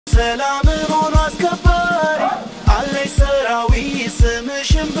ሰላምን ሆኖ አስከባሪ አለሽ ሰራዊት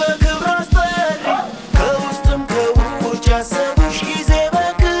ስምሽን በክብር አስጠሪ ከውስጥም ከውጭ ያሰቡሽ ጊዜ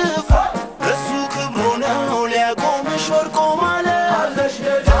በክፉ እሱ ክብሩ ነው ሊያቆምሽ ወድቆ ማለት አለሽ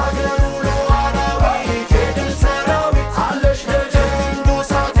ለሀገሩ ሉዓላዊት የድል ሰራዊት አለሽ ለጀንዱ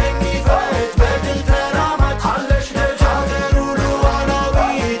እሳት የሚፈጅ በድል ተራማጅ አለሽ ለሀገሩ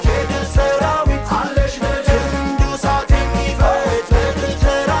ሉዓላዊት የድል ሰራዊት አለሽ ለጀንዱ እሳት የሚፈጅ በድል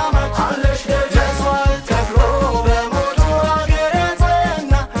ተራማጅ አለሽ ለመስዋዕት ከፍሎ በሞቱ ሀገር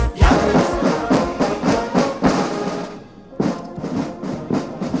ያጸና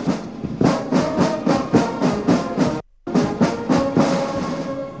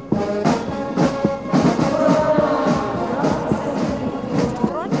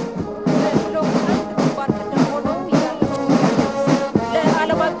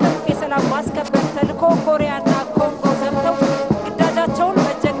ለዓለም አቀፍ የሰላም ማስከበር ተልዕኮ ኮሪያና ኮንጎ ዘምተው ግዳጃቸውን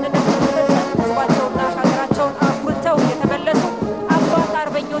በጀግንነት በመፈጸም ሕዝባቸውና ሀገራቸውን አኩርተው የተመለሱ አባት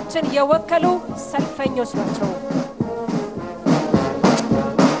አርበኞችን የወከሉ ሰልፈኞች ናቸው።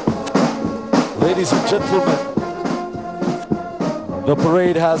 Ladies and gentlemen, the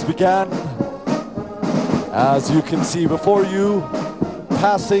parade has begun. As you can see before you,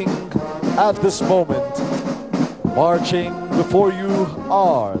 passing at this moment, marching before you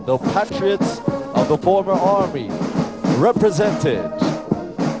are the patriots of the former army, represented,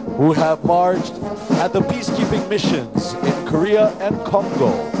 who have marched at the peacekeeping missions in Korea and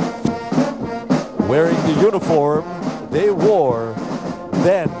Congo, wearing the uniform they wore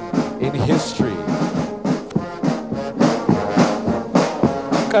then in history.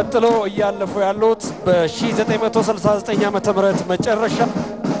 ቀጥሎ እያለፉ ያሉት በ1969 ዓመተ ምህረት መጨረሻ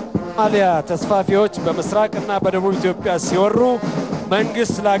ሶማሊያ ተስፋፊዎች በመስራቅና በደቡብ ኢትዮጵያ ሲወሩ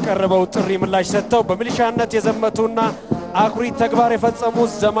መንግስት ላቀረበው ጥሪ ምላሽ ሰጥተው በሚሊሻነት የዘመቱና አኩሪ ተግባር የፈጸሙ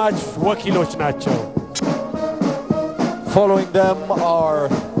ዘማች ወኪሎች ናቸው። Following them are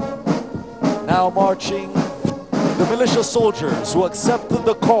now marching the militia soldiers who accepted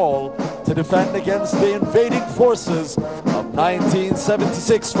the call to defend against the invading forces of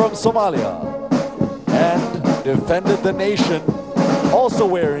 1976 from Somalia and defended the nation, also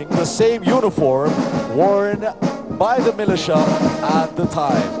wearing the same uniform worn by the militia at the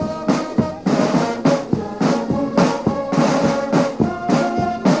time.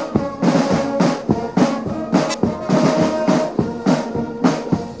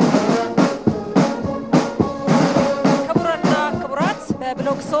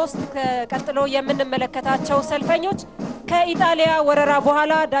 በብሎክ 3 ቀጥሎ የምንመለከታቸው ሰልፈኞች ከኢጣሊያ ወረራ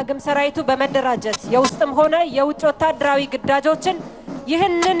በኋላ ዳግም ሰራዊቱ በመደራጀት የውስጥም ሆነ የውጭ ወታደራዊ ግዳጆችን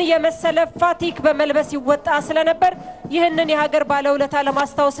ይህንን የመሰለ ፋቲክ በመልበስ ይወጣ ስለነበር ይህንን የሀገር ባለውለታ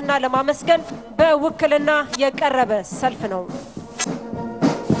ለማስታወስና ለማመስገን በውክልና የቀረበ ሰልፍ ነው።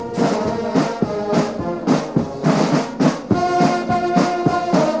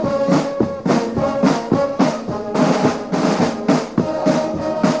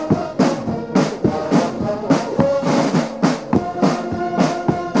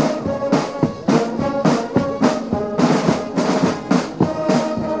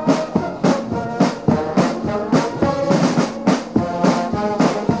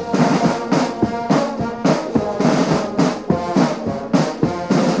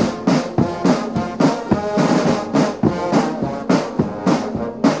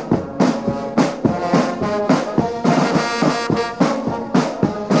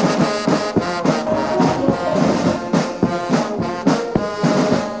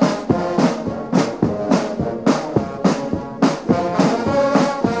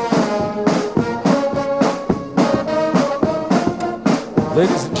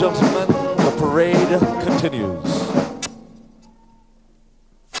 Ladies and gentlemen, the parade continues.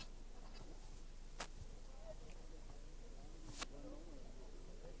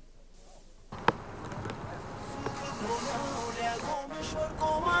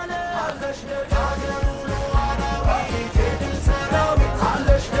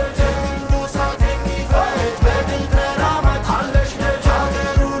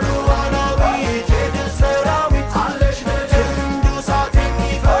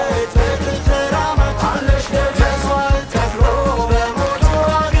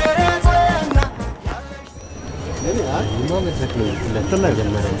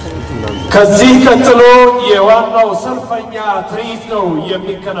 ከዚህ ቀጥሎ የዋናው ሰልፈኛ ትርዒት ነው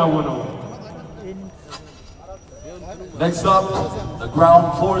የሚከናወነው። Next up, the ground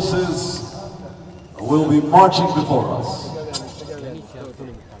forces will be marching before us.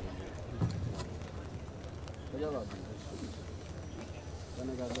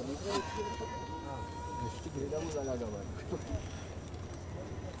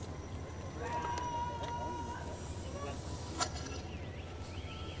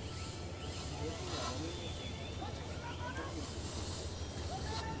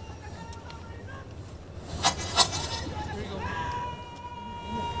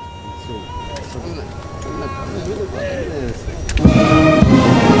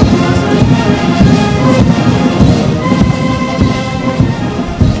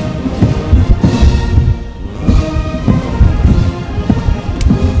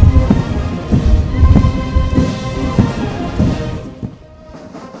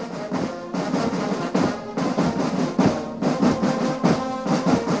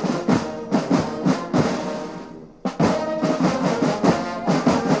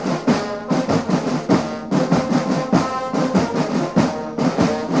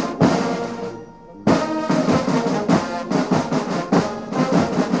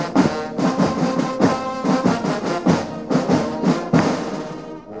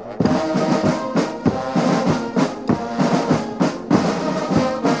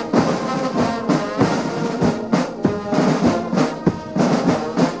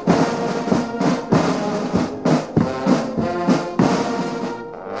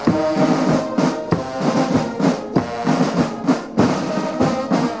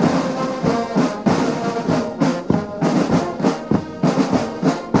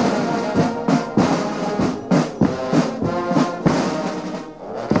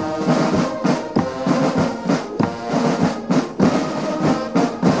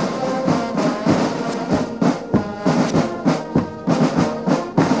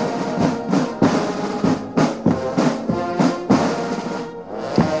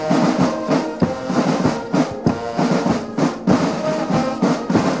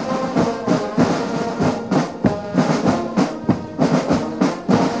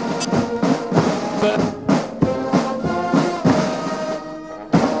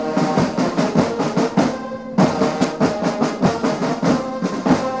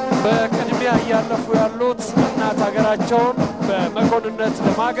 በመኮንነት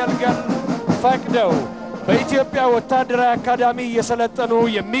ለማገልገል ፈቅደው በኢትዮጵያ ወታደራዊ አካዳሚ እየሰለጠኑ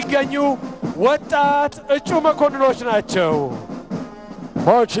የሚገኙ ወጣት እጩ መኮንኖች ናቸው።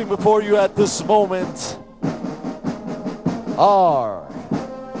 Marching before you at this moment are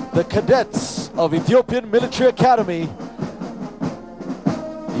the cadets of Ethiopian Military Academy,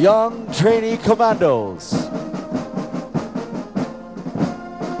 young trainee commandos.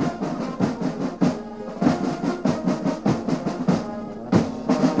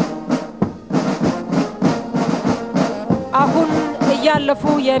 አሁን እያለፉ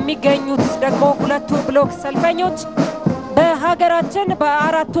የሚገኙት ደግሞ ሁለቱ ብሎክ ሰልፈኞች በሀገራችን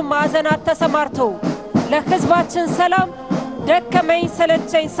በአራቱ ማዕዘናት ተሰማርተው ለህዝባችን ሰላም ደከመኝ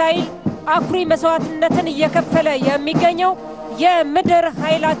ሰለቸኝ ሳይል አኩሪ መስዋዕትነትን እየከፈለ የሚገኘው የምድር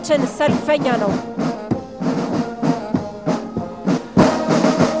ኃይላችን ሰልፈኛ ነው።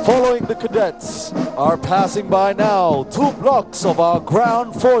 Following the cadets are passing by now 2 blocks of our ground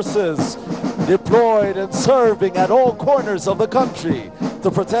forces deployed and serving at all corners of the country to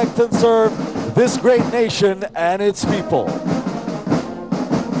protect and serve this great nation and its people.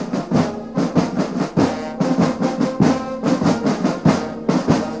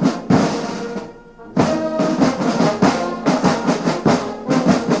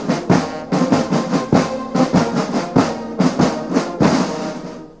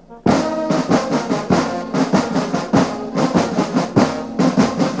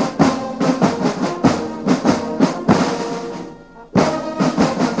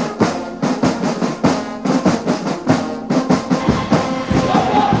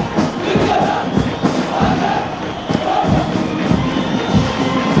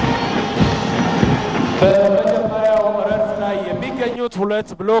 ሁለት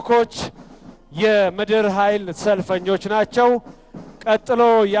ብሎኮች የምድር ኃይል ሰልፈኞች ናቸው። ቀጥሎ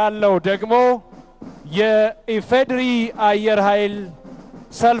ያለው ደግሞ የኢፌድሪ አየር ኃይል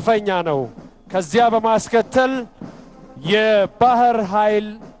ሰልፈኛ ነው። ከዚያ በማስከተል የባህር ኃይል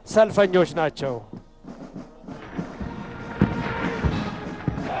ሰልፈኞች ናቸው።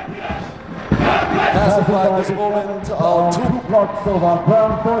 Passing by this moment are 2 blocks of our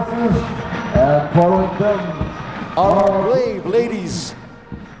ground forces, and following them are our brave ladies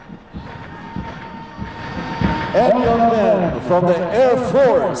and young men from the Air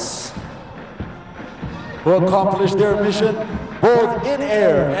Force who accomplished their mission both in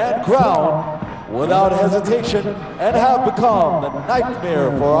air and ground without hesitation and have become a nightmare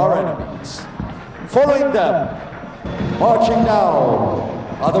for our enemies. Following them, marching now,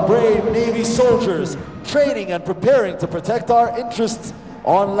 are the brave Navy soldiers training and preparing to protect our interests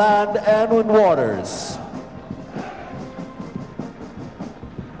on land and in waters.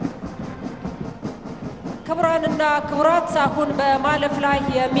 ክቡራንና ክቡራት አሁን በማለፍ ላይ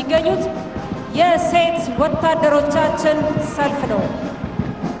የሚገኙት የሴት ወታደሮቻችን ሰልፍ ነው።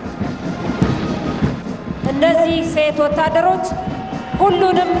 እነዚህ ሴት ወታደሮች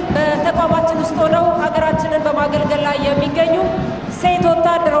ሁሉንም በተቋማችን ውስጥ ሆነው ሀገራችንን በማገልገል ላይ የሚገኙ ሴት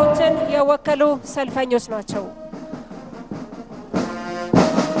ወታደሮችን የወከሉ ሰልፈኞች ናቸው።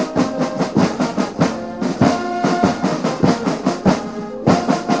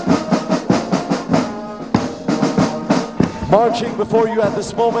 Marching before you at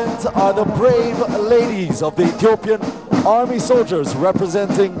this moment are the brave ladies of the Ethiopian army soldiers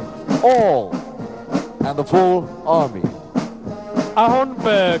representing all and the full army. አሁን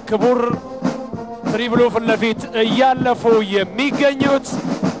በክቡር ትሪብሉ ፍለፊት እያለፉ የሚገኙት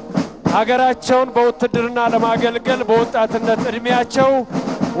ሀገራቸውን በውትድርና ለማገልገል በወጣትነት እድሜያቸው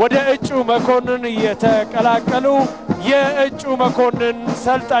ወደ እጩ መኮንን የተቀላቀሉ የእጩ መኮንን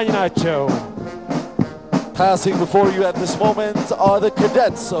ሰልጣኝ ናቸው። Passing before you at this moment are the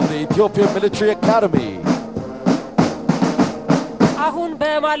cadets of the Ethiopian Military Academy. አሁን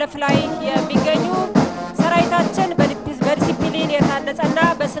በማለፍ ላይ የሚገኙ ሰራዊታችን በዲሲፕሊን የታነጸና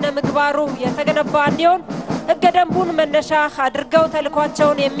በስነ ምግባሩ የተገነባ እንዲሆን ሕገ ደንቡን መነሻ አድርገው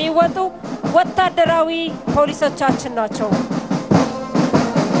ተልኳቸውን የሚወጡ ወታደራዊ ፖሊሶቻችን ናቸው።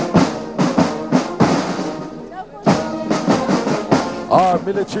 Our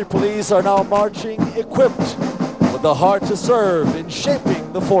military police are now marching equipped with the heart to serve in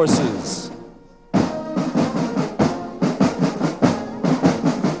shaping the forces.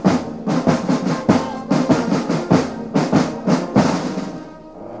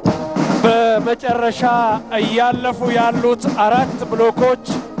 በመጨረሻ እያለፉ ያሉት አራት ብሎኮች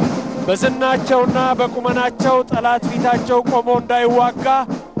በዝናቸውና በቁመናቸው ጠላት ፊታቸው ቆሞ እንዳይዋጋ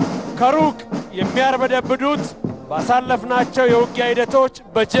ከሩቅ የሚያርበደብዱት ባሳለፍናቸው የውጊያ ሂደቶች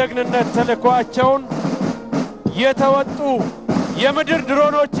በጀግንነት ተልኳቸውን የተወጡ የምድር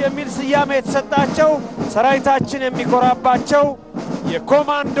ድሮኖች የሚል ስያሜ የተሰጣቸው ሰራዊታችን የሚኮራባቸው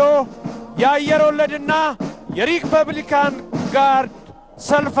የኮማንዶ የአየር ወለድና የሪፐብሊካን ጋርድ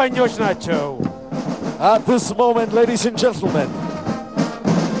ሰልፈኞች ናቸው። At this moment, ladies and gentlemen,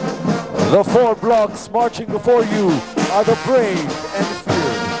 the four blocks marching before you are the brave and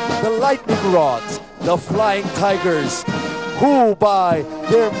feared, the lightning rods, the flying tigers, who by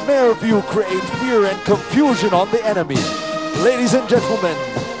their mere view create fear and confusion on the enemy. Ladies and gentlemen,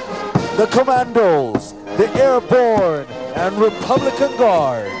 the commandos, the airborne and Republican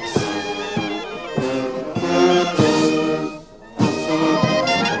guards.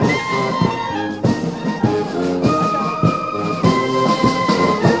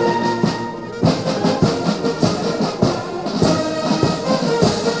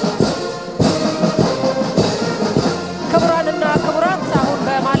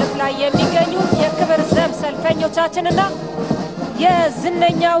 የሚገኙት የክብር ዘብ ሰልፈኞቻችንና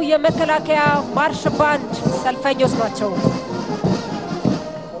የዝነኛው የመከላከያ ማርሽ ባንድ ሰልፈኞች ናቸው።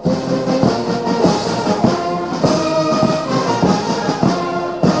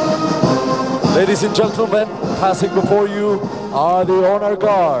 Ladies and gentlemen, passing before you are the honor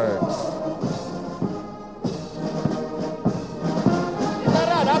guards.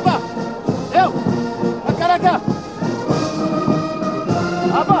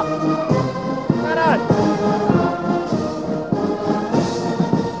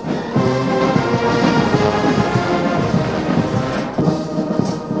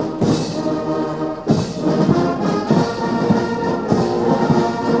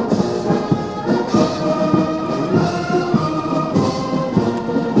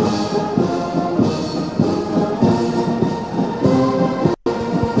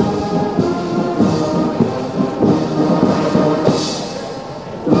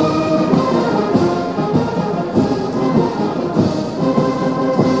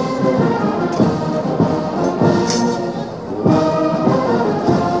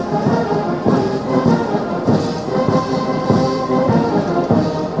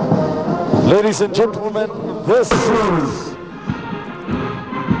 Ladies and gentlemen, this is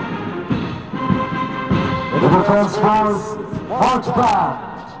the Defense Force March Band.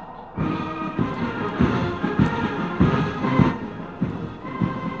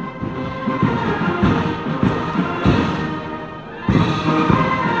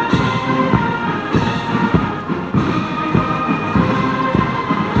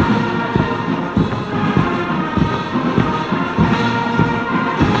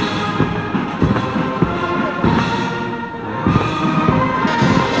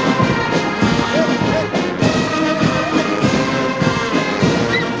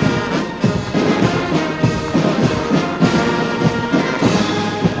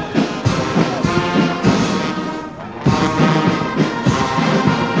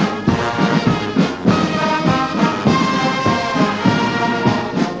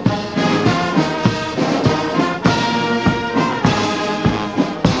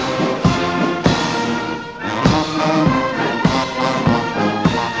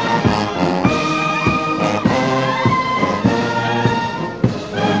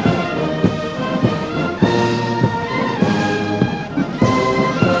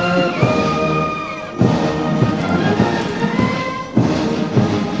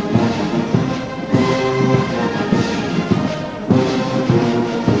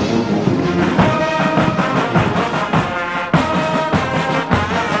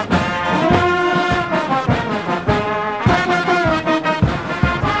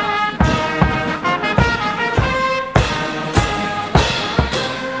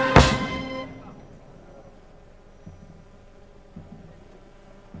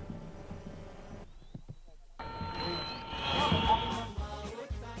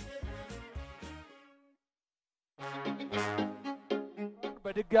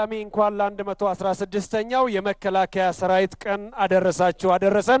 በድጋሚ እንኳን ለ116ኛው የመከላከያ ሰራዊት ቀን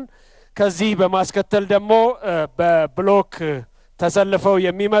አደረሰን ከዚህ በማስከተል ደግሞ በብሎክ ተሰልፈው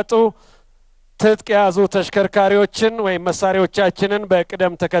የሚመጡ ትጥቅ ያዙ ተሽከርካሪዎችን ወይ መሳሪያዎቻችንን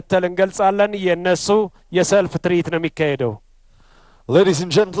በቅደም ተከተል እንገልጻለን የነሱ የሰልፍ ትርኢት ነው የሚካሄደው Ladies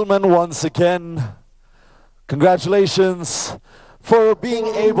and gentlemen, once again, congratulations for being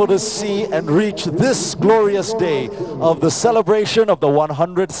able to see and reach this glorious day of the celebration of the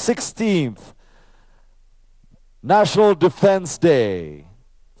 116th National Defense Day.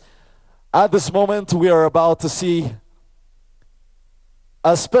 At this moment, we are about to see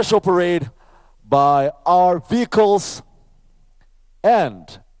a special parade by our vehicles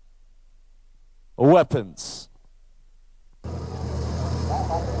and weapons.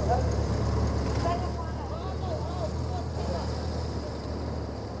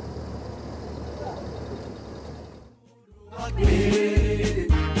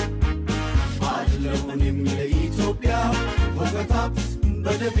 Ethiopia, ወገታፕ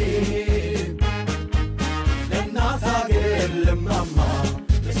በደቤ ለእናት ሀገር ለማማ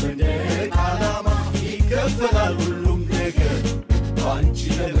ለሰንደቅ ዓላማ ይከፈላል ሁሉም ነገር ባንቺ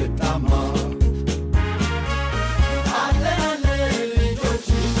ለበጣማ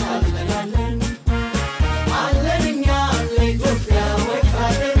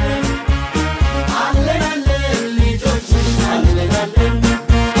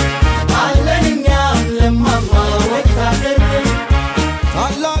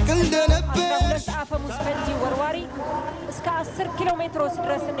ኪሎሜትሮች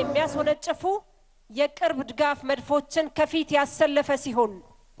ድረስ የሚያስወነጭፉ የቅርብ ድጋፍ መድፎችን ከፊት ያሰለፈ ሲሆን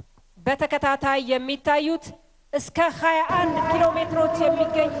በተከታታይ የሚታዩት እስከ 21 ኪሎሜትሮች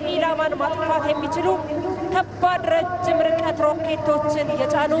የሚገኝ ኢላማን ማጥፋት የሚችሉ ከባድ ረጅም ርቀት ሮኬቶችን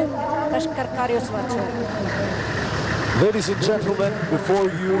የጫኑ ተሽከርካሪዎች ናቸው Ladies and gentlemen, before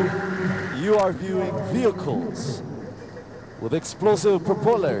you are viewing vehicles with explosive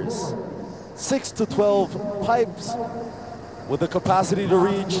propellers, 6 to 12 pipes with a capacity to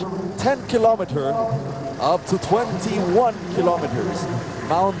reach 10 kilometers up to 21 kilometers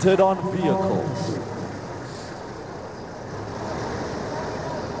mounted on vehicles.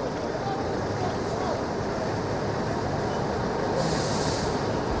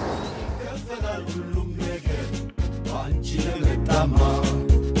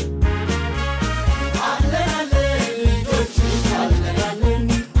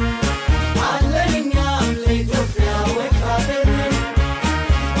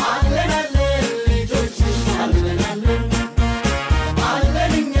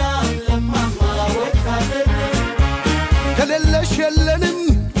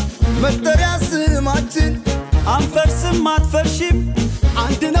 መጠሪያ ስማችን አንፈርስም አትፈርሽም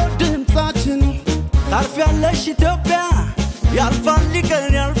አንድ ነው ድምጻችን ታርፊያለሽ ኢትዮጵያ ያልፋል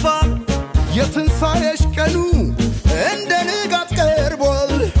ሊቀን ያልፋል የትንሣኤሽ ቀኑ እንደ ንጋት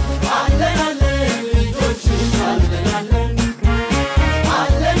ቀርቧል አለን አለን ልጆች አለን አለን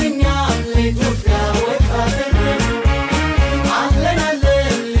አለን እኛ ለኢትዮጵያ ወጣት አለን አለን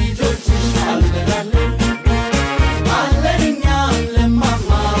ልጆች አለን አለን አለን እኛ ለማማ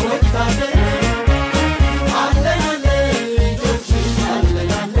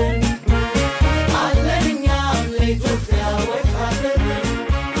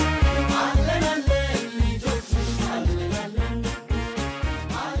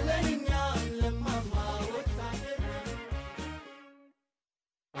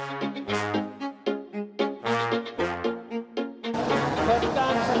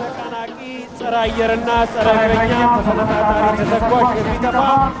ፈጣን ተነቃናቂ ጸረ አየርና ጸረ እግረኛ ተፈናጣሪ ተተኳሽ የሚተፋ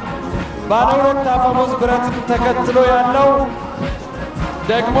ባለ ሁለት አፈሙዝ ብረትን ተከትሎ ያለው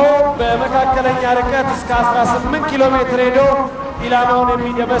ደግሞ በመካከለኛ ርቀት እስከ 18 ኪሎ ሜትር ሄዶ ኢላማውን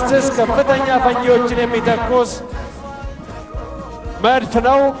የሚደመስስ ከፍተኛ ፈንጂዎችን የሚተኩስ መድፍ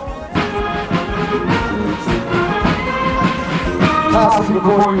ነው Passing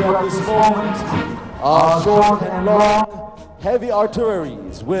before you at this moment are short and long heavy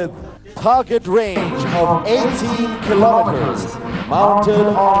artilleries with target range of 18 kilometers mounted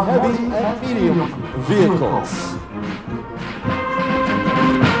on heavy and medium vehicles.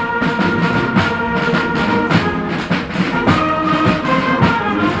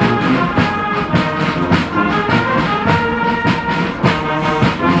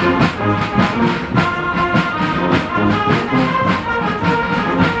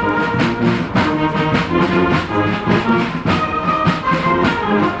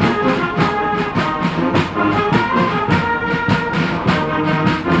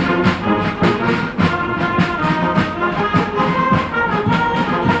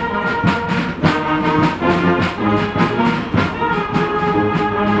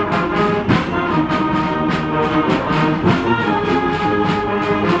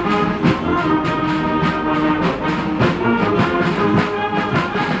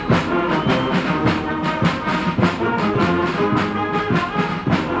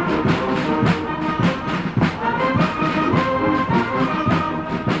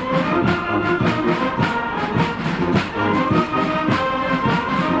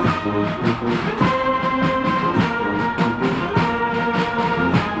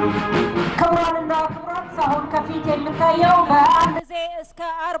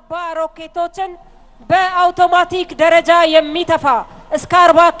 40 ሮኬቶችን በአውቶማቲክ ደረጃ የሚተፋ እስከ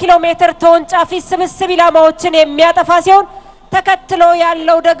 40 ኪሎ ሜትር ተወንጫፊ ስብስብ ኢላማዎችን የሚያጠፋ ሲሆን ተከትሎ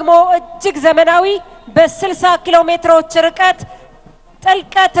ያለው ደግሞ እጅግ ዘመናዊ በ60 ኪሎ ሜትሮች ርቀት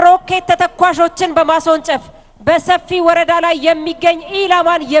ጥልቀት ሮኬት ተተኳሾችን በማስወንጨፍ በሰፊ ወረዳ ላይ የሚገኝ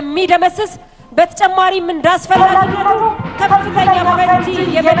ኢላማን የሚደመስስ በተጨማሪም እንዳስፈላጊነቱ ከፍተኛ ፈንጂ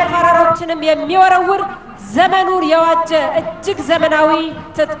የመድፋራሮችንም የሚወረውር ዘመኑን የዋጀ እጅግ ዘመናዊ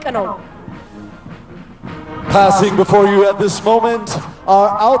ትጥቅ ነው። Passing before you at this moment are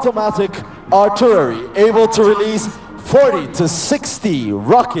automatic artillery able to release 40 to 60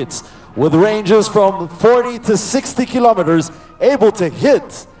 rockets with ranges from 40 to 60 kilometers, able to hit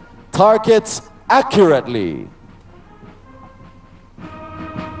targets accurately.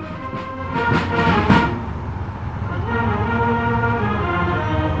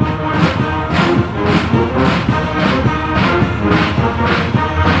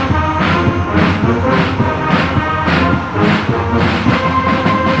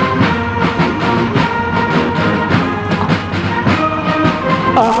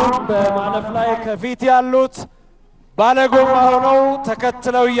 በማለፍ ላይ ከፊት ያሉት ባለጎማ ሆነው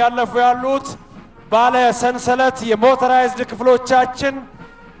ተከትለው ያለፉ ያሉት ባለ ሰንሰለት የሞተራይዝድ ክፍሎቻችን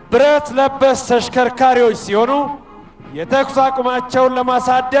ብረት ለበስ ተሽከርካሪዎች ሲሆኑ የተኩስ አቁማቸውን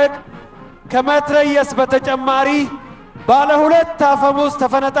ለማሳደግ ከመትረየስ በተጨማሪ ባለ ሁለት አፈሙዝ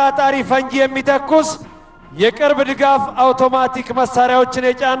ተፈነጣጣሪ ፈንጂ የሚተኩስ የቅርብ ድጋፍ አውቶማቲክ መሳሪያዎችን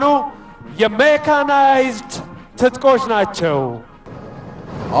የጫኑ የሜካናይዝድ ትጥቆች ናቸው።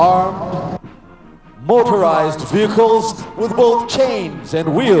 Armed, motorized vehicles with both chains and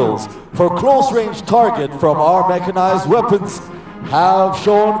wheels for close-range target from our mechanized weapons have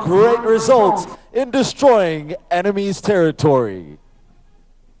shown great results in destroying enemy's territory.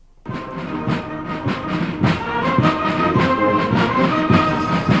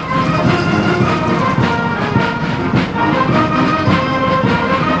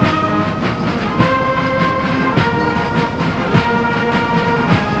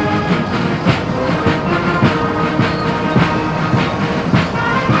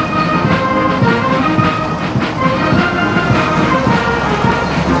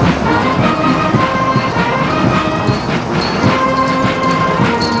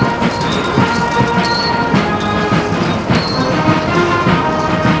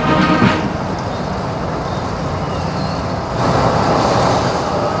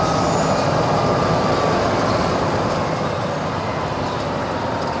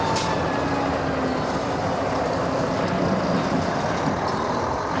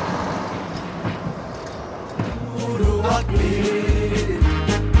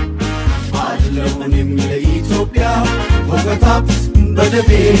 Ethiopia, ወገታብ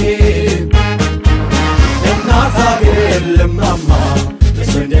በደቤ እናት ሀገር ለማማ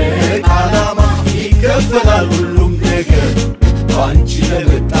በሰንደቅ ዓላማ ይከፈላል ሁሉም ነገር ባንቺ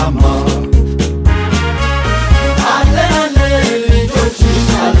ለበጣማ አለን አለን ልጆችሽ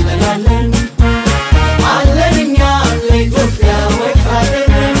አለን አለን አለን እኛ ለኢትዮጵያ ወታደር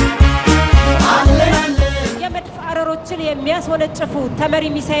አለን አለን የመድፍ አረሮችን የሚያስወነጭፉ ተመሪ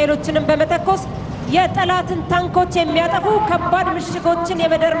ሚሳኤሎችንም በመተኮስ የጠላትን ታንኮች የሚያጠፉ ከባድ ምሽጎችን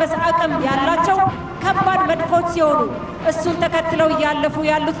የመደርመስ አቅም ያላቸው ከባድ መድፎች ሲሆኑ እሱን ተከትለው ያለፉ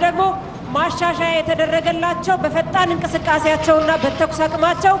ያሉት ደግሞ ማሻሻያ የተደረገላቸው በፈጣን እንቅስቃሴያቸውና በተኩስ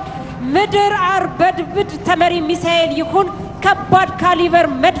አቅማቸው ምድር አርበድብድ ተመሪ ሚሳኤል ይሁን ከባድ ካሊበር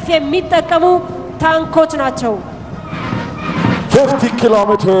መድፍ የሚጠቀሙ ታንኮች ናቸው።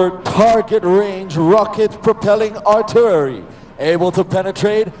 50-kilometer target range rocket propelling artillery able to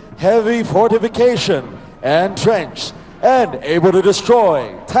penetrate heavy fortification and trench and able to destroy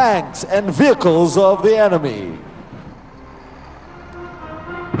tanks and vehicles of the enemy.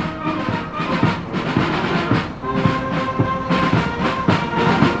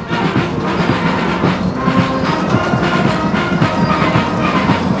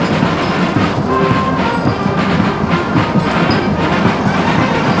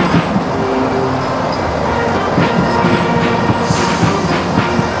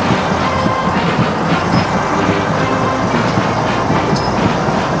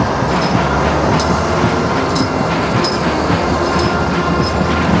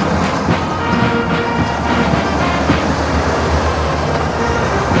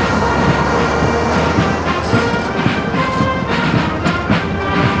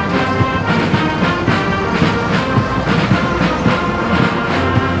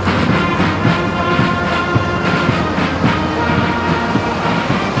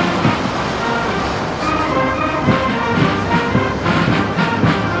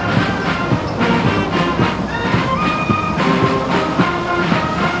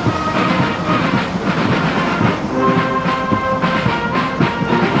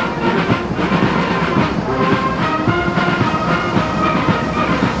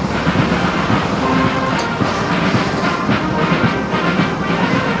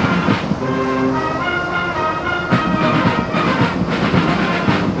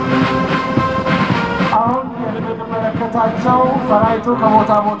 ያላቸው ሰራዊቱ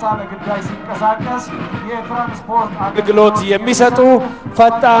ከቦታ ቦታ ለግዳጅ ሲንቀሳቀስ የትራንስፖርት አገልግሎት የሚሰጡ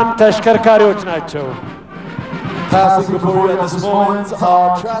ፈጣን ተሽከርካሪዎች ናቸው። Passing before you at this moment are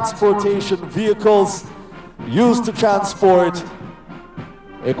transportation vehicles used to transport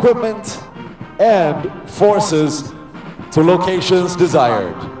equipment and forces to locations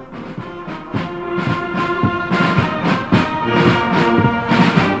desired.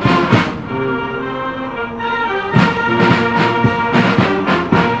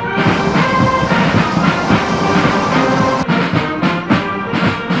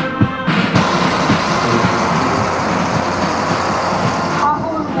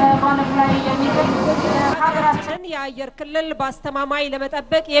 የአየር ክልል ባስተማማኝ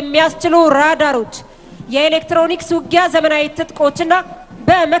ለመጠበቅ የሚያስችሉ ራዳሮች የኤሌክትሮኒክስ ውጊያ ዘመናዊ ትጥቆችና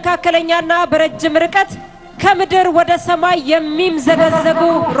በመካከለኛና በረጅም ርቀት ከምድር ወደ ሰማይ የሚምዘገዘጉ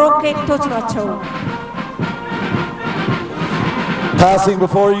ሮኬቶች ናቸው። Passing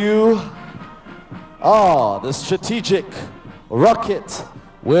before you the strategic rocket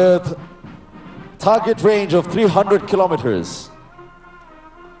with target range of 300 kilometers.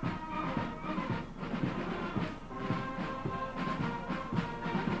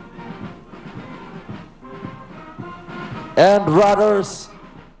 And radars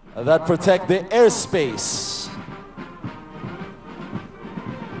that protect the airspace.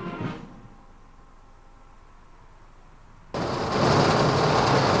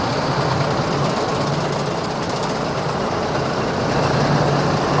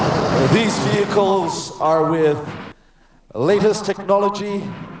 These vehicles are with latest technology.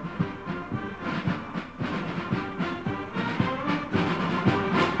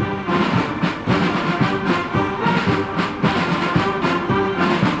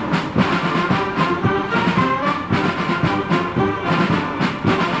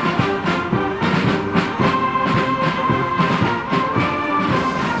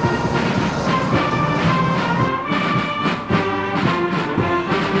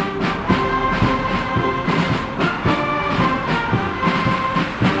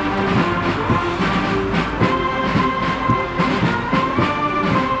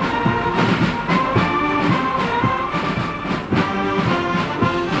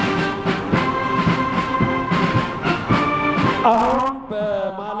 አሁን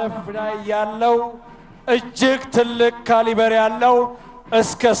በማለፍ ላይ ያለው እጅግ ትልቅ ካሊበር ያለው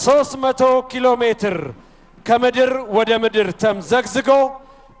እስከ 300 ኪሎ ሜትር ከምድር ወደ ምድር ተምዘግዝጎ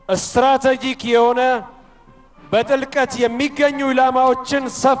ስትራቴጂክ የሆነ በጥልቀት የሚገኙ ኢላማዎችን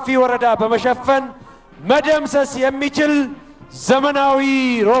ሰፊ ወረዳ በመሸፈን መደምሰስ የሚችል ዘመናዊ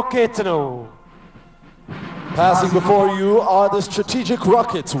ሮኬት ነው። Passing before you are the strategic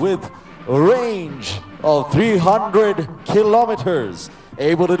rockets with range of 300 kilometers,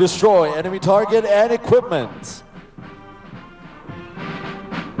 able to destroy enemy target and equipment.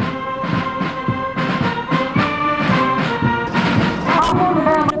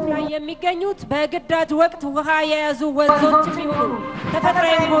 የሚገኙት በግዳጅ ወቅት ውሃ የያዙ ወንዞች ቢሆኑ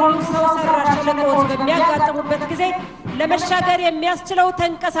ተፈጥሯዊ የሆኑ ሰው ሰራሽ ሸለቆዎች በሚያጋጥሙበት ጊዜ ለመሻገር የሚያስችለው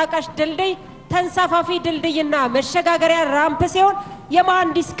ተንቀሳቃሽ ድልድይ ተንሳፋፊ ድልድይና መሸጋገሪያ ራምፕ ሲሆን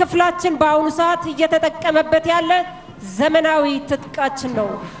የመሐንዲስ ክፍላችን በአሁኑ ሰዓት እየተጠቀመበት ያለ ዘመናዊ ትጥቃችን ነው።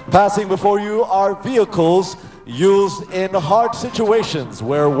 Passing before you are vehicles used in hard situations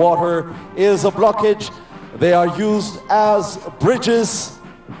where water is a blockage. They are used as bridges,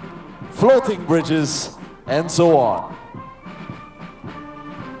 floating bridges, and so on.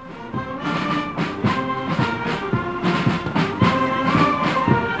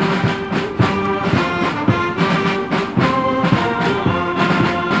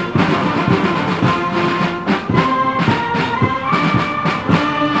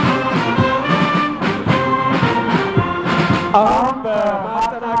 አሁን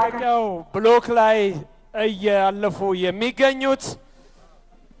በማጠናቀቂያው ብሎክ ላይ እያለፉ የሚገኙት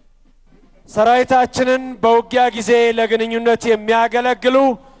ሰራዊታችንን በውጊያ ጊዜ ለግንኙነት የሚያገለግሉ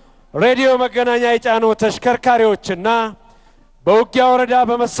ሬዲዮ መገናኛ የጫኑ ተሽከርካሪዎችና በውጊያ ወረዳ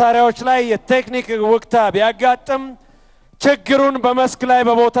በመሳሪያዎች ላይ የቴክኒክ ውክታ ቢያጋጥም ችግሩን በመስክ ላይ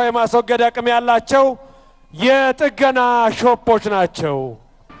በቦታ የማስወገድ አቅም ያላቸው የጥገና ሾፖች ናቸው።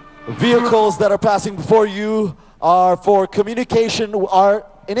 Vehicles that are passing before you are for communication, are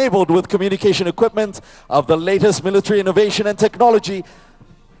enabled with communication equipment of the latest military innovation and technology,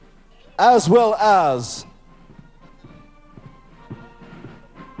 as well as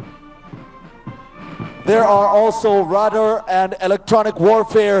there are also radar and electronic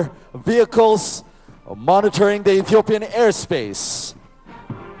warfare vehicles monitoring the Ethiopian airspace.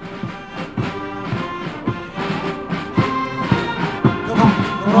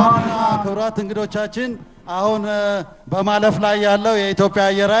 ክቡራት እንግዶቻችን አሁን በማለፍ ላይ ያለው የኢትዮጵያ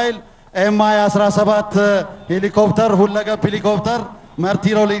አየር ኃይል ኤምአይ 17 ሄሊኮፕተር ሁለገብ ሄሊኮፕተር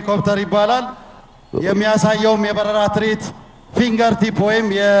መርቲሮ ሄሊኮፕተር ይባላል። የሚያሳየውም የበረራ ትርኢት ፊንገር ቲፕ ወይም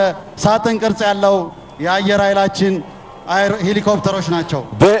የሳጥን ቅርጽ ያለው የአየር ኃይላችን ሄሊኮፕተሮች ናቸው።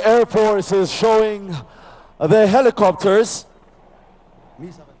 The Air Force is showing the helicopters,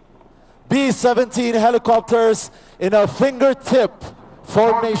 B-17 helicopters in a fingertip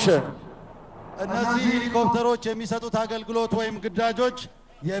formation. እነዚህ ሄሊኮፕተሮች የሚሰጡት አገልግሎት ወይም ግዳጆች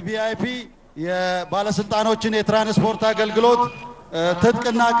የቪአይፒ የባለስልጣኖችን የትራንስፖርት አገልግሎት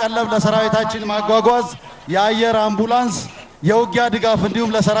ትጥቅና ቀለብ ለሰራዊታችን ማጓጓዝ የአየር አምቡላንስ የውጊያ ድጋፍ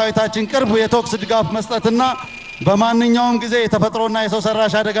እንዲሁም ለሰራዊታችን ቅርብ የቶክስ ድጋፍ መስጠትና በማንኛውም ጊዜ የተፈጥሮና የሰው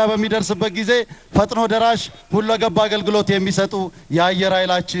ሰራሽ አደጋ በሚደርስበት ጊዜ ፈጥኖ ደራሽ ሁለገብ አገልግሎት የሚሰጡ የአየር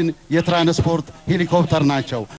ኃይላችን የትራንስፖርት ሄሊኮፕተር ናቸው።